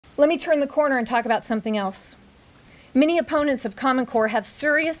Let me turn the corner and talk about something else. Many opponents of Common Core have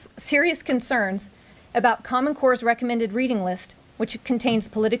serious concerns about Common Core's recommended reading list, which contains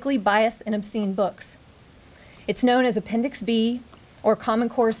politically biased and obscene books. It's known as Appendix B, or Common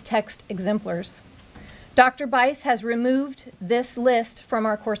Core's text exemplars. Dr. Bice has removed this list from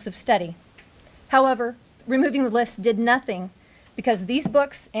our course of study. However, removing the list did nothing because these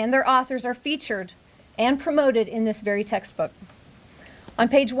books and their authors are featured and promoted in this very textbook. On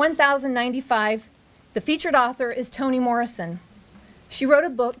page 1095, the featured author is Toni Morrison. She wrote a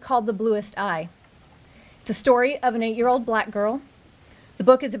book called The Bluest Eye. It's a story of an 8-year-old black girl. The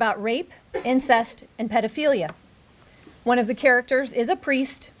book is about rape, incest, and pedophilia. One of the characters is a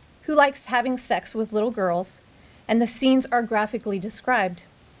priest who likes having sex with little girls, and the scenes are graphically described.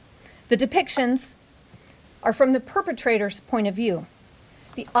 The depictions are from the perpetrator's point of view.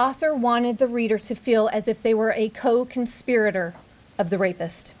 The author wanted the reader to feel as if they were a co-conspirator of the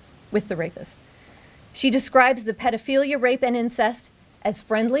rapist, with the rapist. She describes the pedophilia, rape, and incest as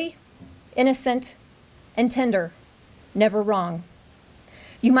friendly, innocent, and tender, never wrong.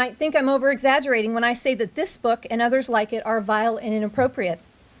 You might think I'm over-exaggerating when I say that this book and others like it are vile and inappropriate.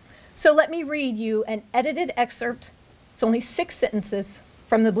 So let me read you an edited excerpt. It's only 6 sentences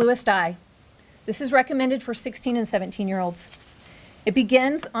from The Bluest Eye. This is recommended for 16 and 17-year-olds. It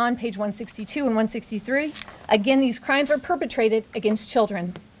begins on page 162 and 163. Again, these crimes are perpetrated against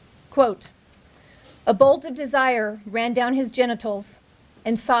children. Quote, "A bolt of desire ran down his genitals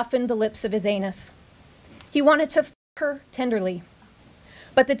and softened the lips of his anus. He wanted to f her tenderly.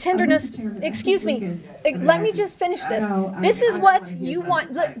 But the tenderness, excuse me, let me just finish this. This is what you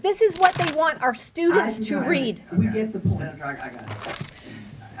want, this is what they want our students to read." We get the point. Senator, I got it.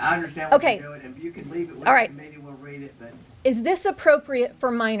 I understand what you're doing. If you could leave it with the committee, we'll read it. But is this appropriate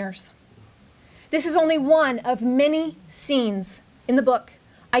for minors? This is only one of many scenes in the book.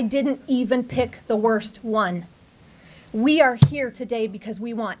 I didn't even pick the worst one. We are here today because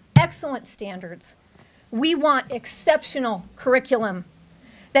we want excellent standards. We want exceptional curriculum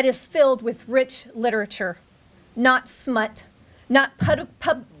that is filled with rich literature, not smut, not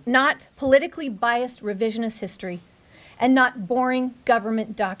politically biased revisionist history, and not boring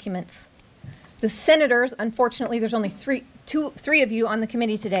government documents. The senators, unfortunately, there's only three of you on the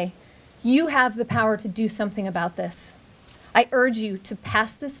committee today. You have the power to do something about this. I urge you to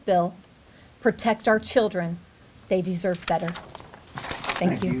pass this bill, protect our children. They deserve better.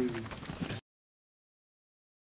 Thank you.